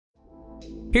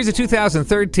Here's a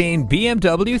 2013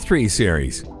 BMW 3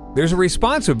 Series. There's a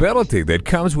responsibility that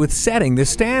comes with setting the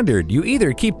standard. You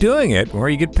either keep doing it or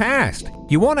you get passed.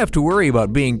 You won't have to worry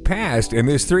about being passed in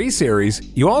this 3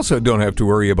 Series. You also don't have to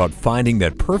worry about finding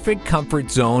that perfect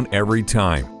comfort zone every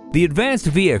time. The advanced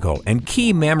vehicle and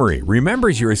key memory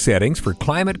remembers your settings for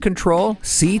climate control,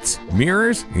 seats,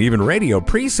 mirrors, and even radio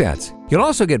presets. You'll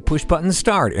also get push-button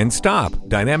start and stop,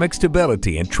 dynamic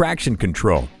stability and traction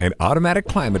control, and automatic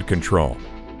climate control.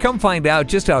 Come find out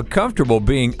just how comfortable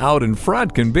being out in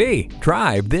front can be.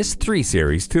 Drive this 3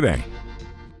 Series today.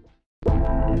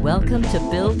 Welcome to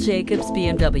Bill Jacobs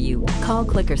BMW. Call,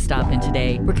 click, or stop in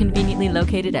today. We're conveniently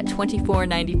located at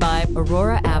 2495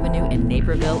 Aurora Avenue in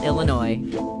Naperville, Illinois.